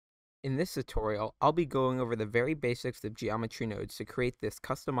In this tutorial, I'll be going over the very basics of geometry nodes to create this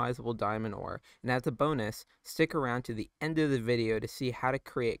customizable diamond ore, and as a bonus, stick around to the end of the video to see how to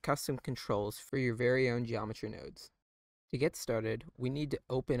create custom controls for your very own geometry nodes. To get started, we need to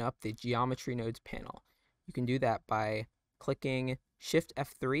open up the geometry nodes panel. You can do that by clicking Shift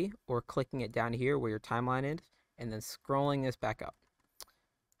F3 or clicking it down here where your timeline is, and then scrolling this back up.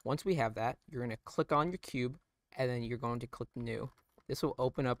 Once we have that, you're going to click on your cube, and then you're going to click New. This will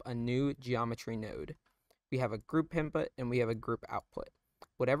open up a new geometry node. We have a group input and we have a group output.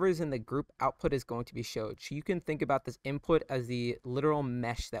 Whatever is in the group output is going to be showed. So you can think about this input as the literal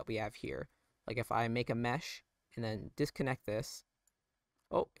mesh that we have here. Like if I make a mesh and then disconnect this,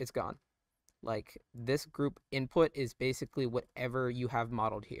 oh, it's gone. Like this group input is basically whatever you have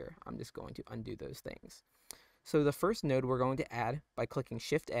modeled here. I'm just going to undo those things. So the first node we're going to add by clicking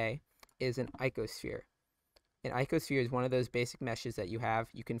Shift A is an icosphere. An icosphere is one of those basic meshes that you have.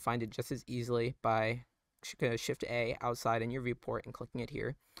 You can find it just as easily by Shift A outside in your viewport and clicking it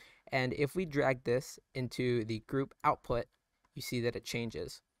here. And if we drag this into the group output, you see that it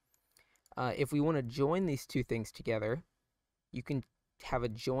changes. If we want to join these two things together, you can have a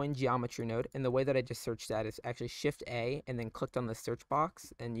join geometry node, and the way that I just searched that is actually Shift A and then clicked on the search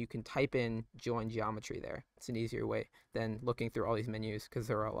box, and you can type in join geometry there. It's an easier way than looking through all these menus because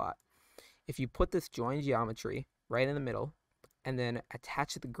there are a lot. If you put this join geometry right in the middle and then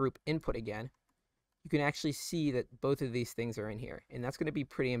attach the group input again, you can actually see that both of these things are in here, and that's going to be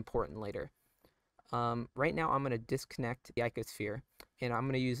pretty important later. Right now I'm going to disconnect the icosphere, and I'm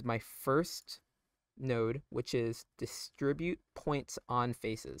going to use my first node, which is distribute points on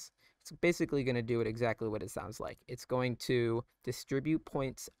faces. It's basically going to do it exactly what it sounds like. It's going to distribute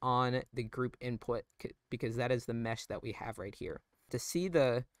points on the group input because that is the mesh that we have right here. To see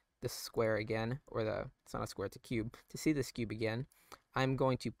the square again, or it's not a square, it's a cube. To see this cube again, I'm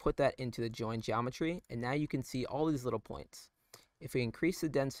going to put that into the join geometry, and now you can see all these little points. If we increase the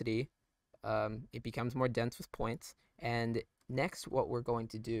density, it becomes more dense with points, and next what we're going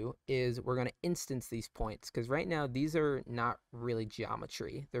to do is we're going to instance these points, because right now these are not really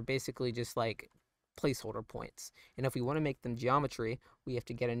geometry. They're basically just like placeholder points, and if we want to make them geometry, we have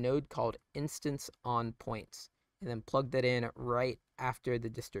to get a node called instance on points and then plug that in right after the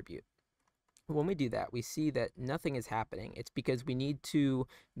distribute. When we do that, we see that nothing is happening. It's because we need to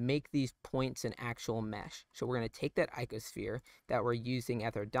make these points an actual mesh. So we're going to take that icosphere that we're using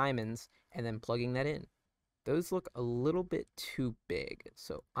as our diamonds and then plugging that in. Those look a little bit too big,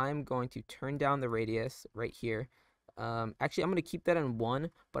 so I'm going to turn down the radius right here. Actually, I'm going to keep that on 1,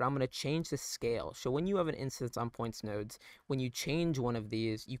 but I'm going to change the scale. So when you have an instance on points nodes, when you change one of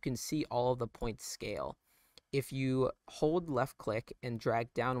these, you can see all of the points scale. If you hold left click and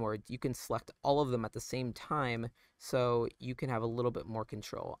drag downward, you can select all of them at the same time, so you can have a little bit more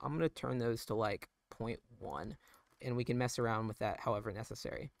control. I'm going to turn those to like 0.1, and we can mess around with that however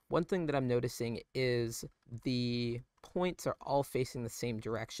necessary. One thing that I'm noticing is the points are all facing the same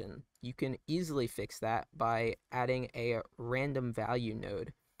direction. You can easily fix that by adding a random value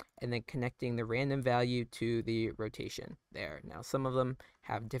node and then connecting the random value to the rotation there. Now, some of them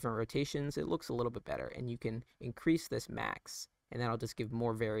have different rotations. It looks a little bit better, and you can increase this max, and that'll just give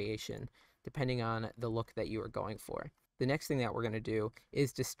more variation depending on the look that you are going for. The next thing that we're going to do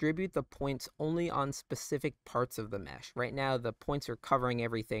is distribute the points only on specific parts of the mesh. Right now, the points are covering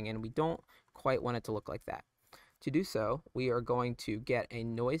everything, and we don't quite want it to look like that. To do so, we are going to get a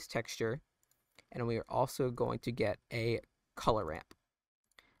noise texture, and we are also going to get a color ramp.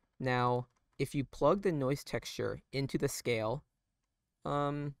 Now, if you plug the noise texture into the scale,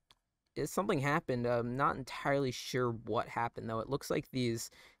 something happened. I'm not entirely sure what happened, though. It looks like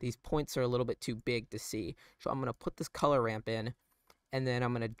these points are a little bit too big to see. So I'm going to put this color ramp in, and then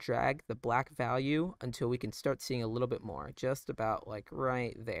I'm going to drag the black value until we can start seeing a little bit more, just about like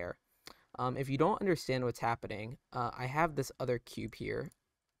right there. If you don't understand what's happening, I have this other cube here.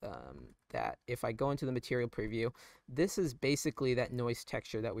 That if I go into the material preview, this is basically that noise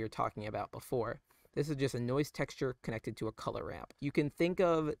texture that we were talking about before. This is just a noise texture connected to a color ramp. You can think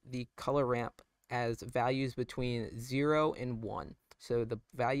of the color ramp as values between 0 and 1. So the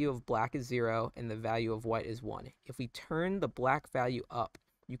value of black is 0 and the value of white is 1. If we turn the black value up,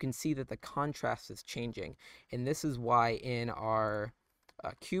 you can see that the contrast is changing. And this is why in our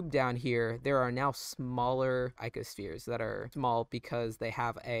cube down here, there are now smaller icospheres that are small because they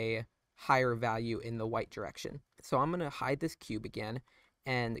have a higher value in the white direction. So I'm going to hide this cube again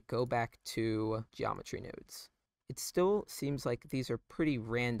and go back to geometry nodes. It still seems like these are pretty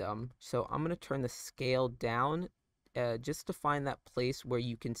random, so I'm going to turn the scale down just to find that place where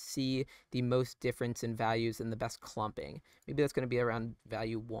you can see the most difference in values and the best clumping. Maybe that's going to be around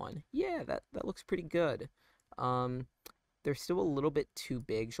value 1. Yeah, that looks pretty good. Um, they're still a little bit too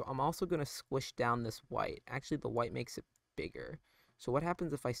big, so I'm also going to squish down this white. Actually, the white makes it bigger. So what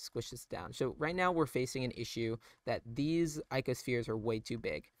happens if I squish this down? So right now we're facing an issue that these icospheres are way too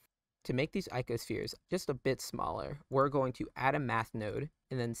big. To make these icospheres just a bit smaller, we're going to add a math node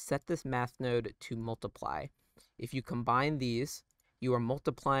and then set this math node to multiply. If you combine these, you are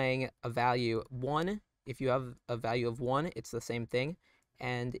multiplying a value 1. If you have a value of 1, it's the same thing.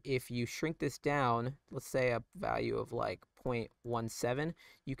 And if you shrink this down, let's say a value of like 0.17,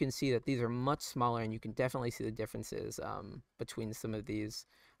 you can see that these are much smaller, and you can definitely see the differences between some of these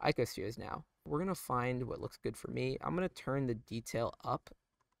icospheres now. We're going to find what looks good for me. I'm going to turn the detail up,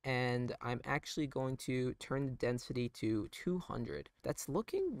 and I'm actually going to turn the density to 200. That's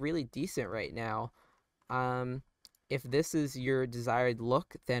looking really decent right now. If this is your desired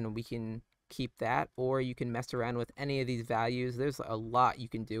look, then we can keep that, or you can mess around with any of these values. There's a lot you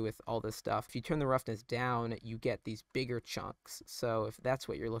can do with all this stuff. If you turn the roughness down, you get these bigger chunks. So if that's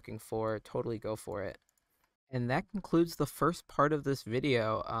what you're looking for, totally go for it. And that concludes the first part of this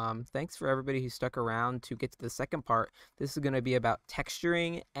video. Thanks for everybody who stuck around to get to the second part. This is going to be about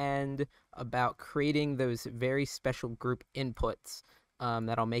texturing and about creating those very special group inputs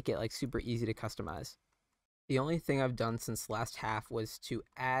that'll make it like super easy to customize. The only thing I've done since last half was to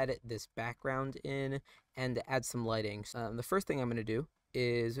add this background in and add some lighting. The first thing I'm going to do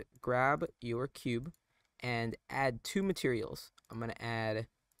is grab your cube and add 2 materials. I'm going to add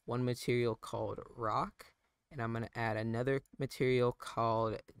one material called rock, and I'm going to add another material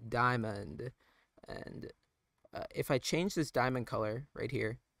called diamond. And if I change this diamond color right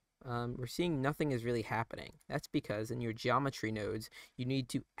here, we're seeing nothing is really happening. That's because in your geometry nodes, you need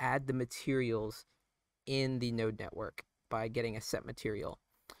to add the materials in the node network by getting a set material.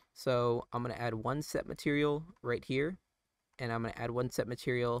 So I'm going to add 1 set material right here, and I'm going to add 1 set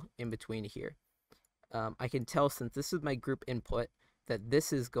material in between here. I can tell, since this is my group input, that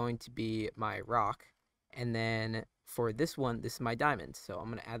this is going to be my rock, and then for this one, this is my diamond. So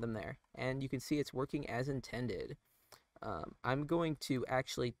I'm going to add them there, and you can see it's working as intended. I'm going to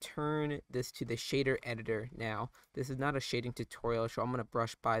actually turn this to the shader editor now. This is not a shading tutorial, so I'm going to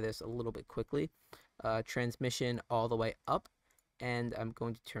brush by this a little bit quickly. Transmission all the way up, and I'm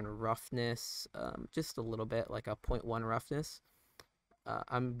going to turn roughness just a little bit, like a 0.1 roughness.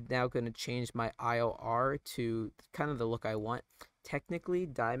 I'm now going to change my IOR to kind of the look I want. Technically,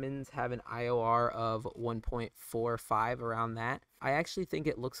 diamonds have an IOR of 1.45, around that. I actually think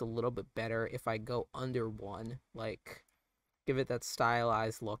it looks a little bit better if I go under 1, like give it that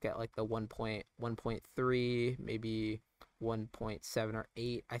stylized look at like the 1.3, maybe 1.7 or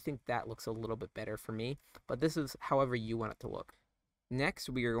 8. I think that looks a little bit better for me, but this is however you want it to look. Next,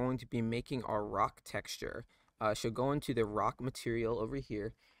 we are going to be making our rock texture. So go into the rock material over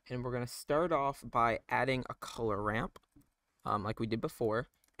here, and we're going to start off by adding a color ramp, like we did before,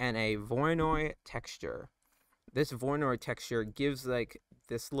 and a Voronoi texture. This Voronoi texture gives like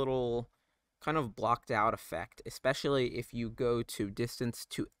this little kind of blocked out effect, especially if you go to distance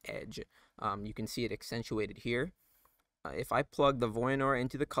to edge. You can see it accentuated here. If I plug the Voronoi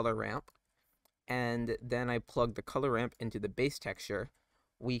into the color ramp, and then I plug the color ramp into the base texture,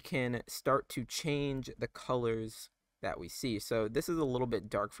 we can start to change the colors that we see. So this is a little bit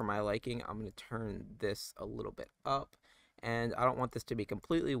dark for my liking. I'm going to turn this a little bit up, and I don't want this to be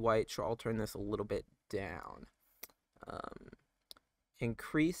completely white, so I'll turn this a little bit down.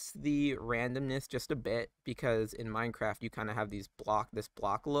 Increase the randomness just a bit, because in Minecraft you kind of have this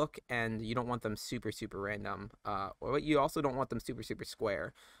block look, and you don't want them super random, or you also don't want them super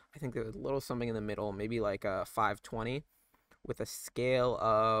square. I think there's a little something in the middle, maybe like a 520 with a scale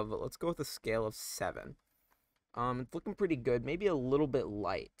of, let's go with a scale of 7. It's looking pretty good, maybe a little bit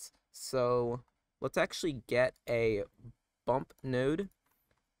light. So let's actually get a bump node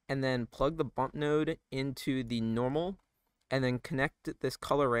and then plug the bump node into the normal, and then connect this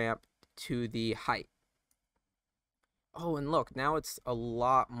color ramp to the height. Oh, and look, now it's a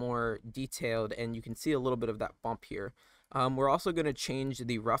lot more detailed, and you can see a little bit of that bump here. We're also going to change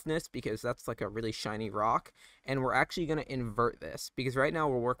the roughness, because that's like a really shiny rock, and we're actually going to invert this, because right now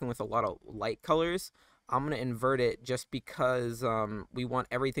we're working with a lot of light colors. I'm going to invert it just because we want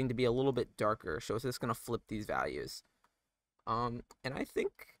everything to be a little bit darker, so it's just going to flip these values. And I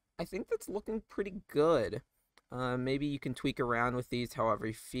think that's looking pretty good. Maybe you can tweak around with these however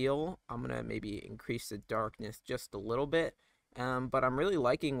you feel. I'm gonna maybe increase the darkness just a little bit, but I'm really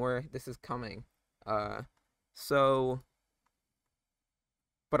liking where this is coming. But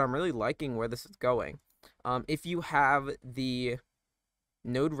I'm really liking where this is going. If you have the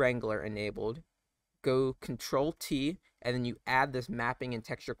Node Wrangler enabled, go Control T, and then you add this mapping and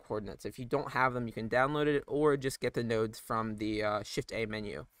texture coordinates. If you don't have them, you can download it or just get the nodes from the Shift A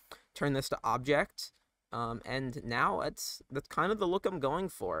menu. Turn this to Object, and now that's kind of the look I'm going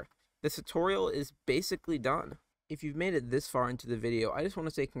for. The tutorial is basically done. If you've made it this far into the video, I just want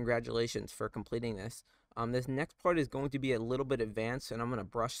to say congratulations for completing this. This next part is going to be a little bit advanced, and I'm going to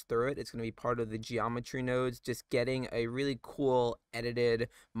brush through it. It's going to be part of the geometry nodes, just getting a really cool edited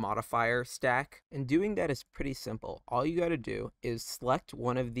modifier stack. And doing that is pretty simple. All you got to do is select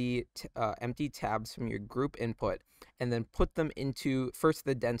one of the empty tabs from your group input, and then put them into first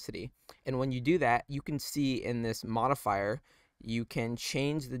the density. And when you do that, you can see in this modifier, you can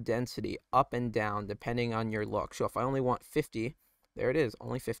change the density up and down depending on your look. So if I only want 50, there it is,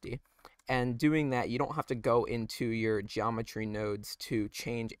 only 50. And doing that, you don't have to go into your geometry nodes to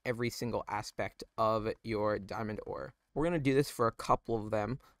change every single aspect of your diamond ore. We're going to do this for a couple of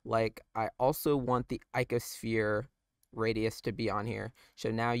them. Like, I also want the icosphere radius to be on here.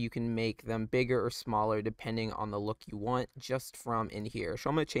 So now you can make them bigger or smaller depending on the look you want just from in here. So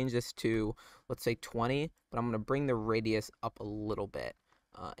I'm going to change this to, let's say 20, but I'm going to bring the radius up a little bit.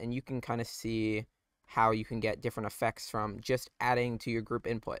 And you can kind of see how you can get different effects from just adding to your group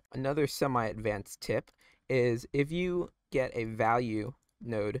input. Another semi-advanced tip is if you get a value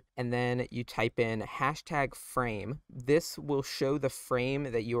node and then you type in hashtag frame, this will show the frame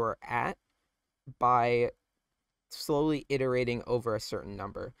that you are at by slowly iterating over a certain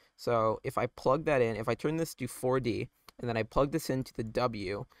number. So if I plug that in, if I turn this to 4D and then I plug this into the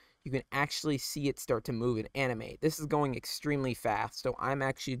W, you can actually see it start to move and animate. This is going extremely fast, so I'm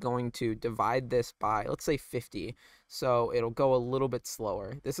actually going to divide this by, let's say 50, so it'll go a little bit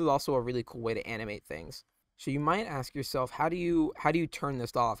slower. This is also a really cool way to animate things. So you might ask yourself, how do you turn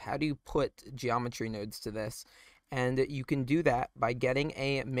this off? How do you put geometry nodes to this? And you can do that by getting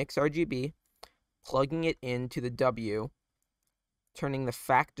a mix RGB, plugging it into the W, turning the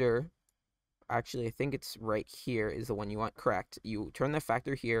factor, actually I think it's right here is the one you want, correct. You turn the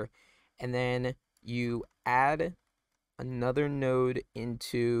factor here, and then you add another node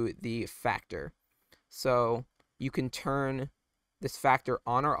into the factor. So you can turn this factor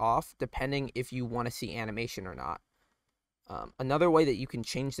on or off depending if you want to see animation or not. Another way that you can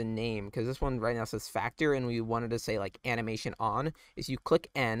change the name, because this one right now says factor and we wanted to say like animation on, is you click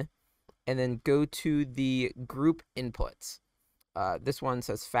N and then go to the group inputs. This one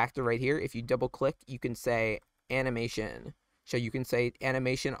says factor right here. If you double click, you can say animation. So you can say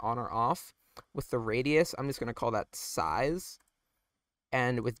animation on or off. With the radius, I'm just going to call that size.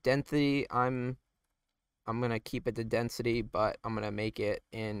 And with density, I'm going to keep it to density, but I'm going to make it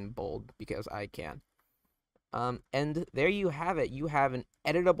in bold because I can. And there you have it. You have an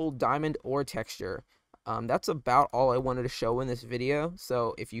editable diamond ore texture. That's about all I wanted to show in this video.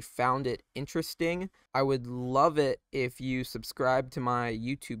 So if you found it interesting, I would love it if you subscribe to my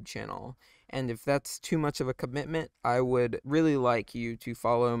YouTube channel. And if that's too much of a commitment, I would really like you to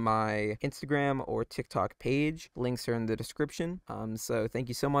follow my Instagram or TikTok page. Links are in the description. So thank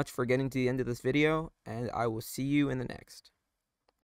you so much for getting to the end of this video, and I will see you in the next.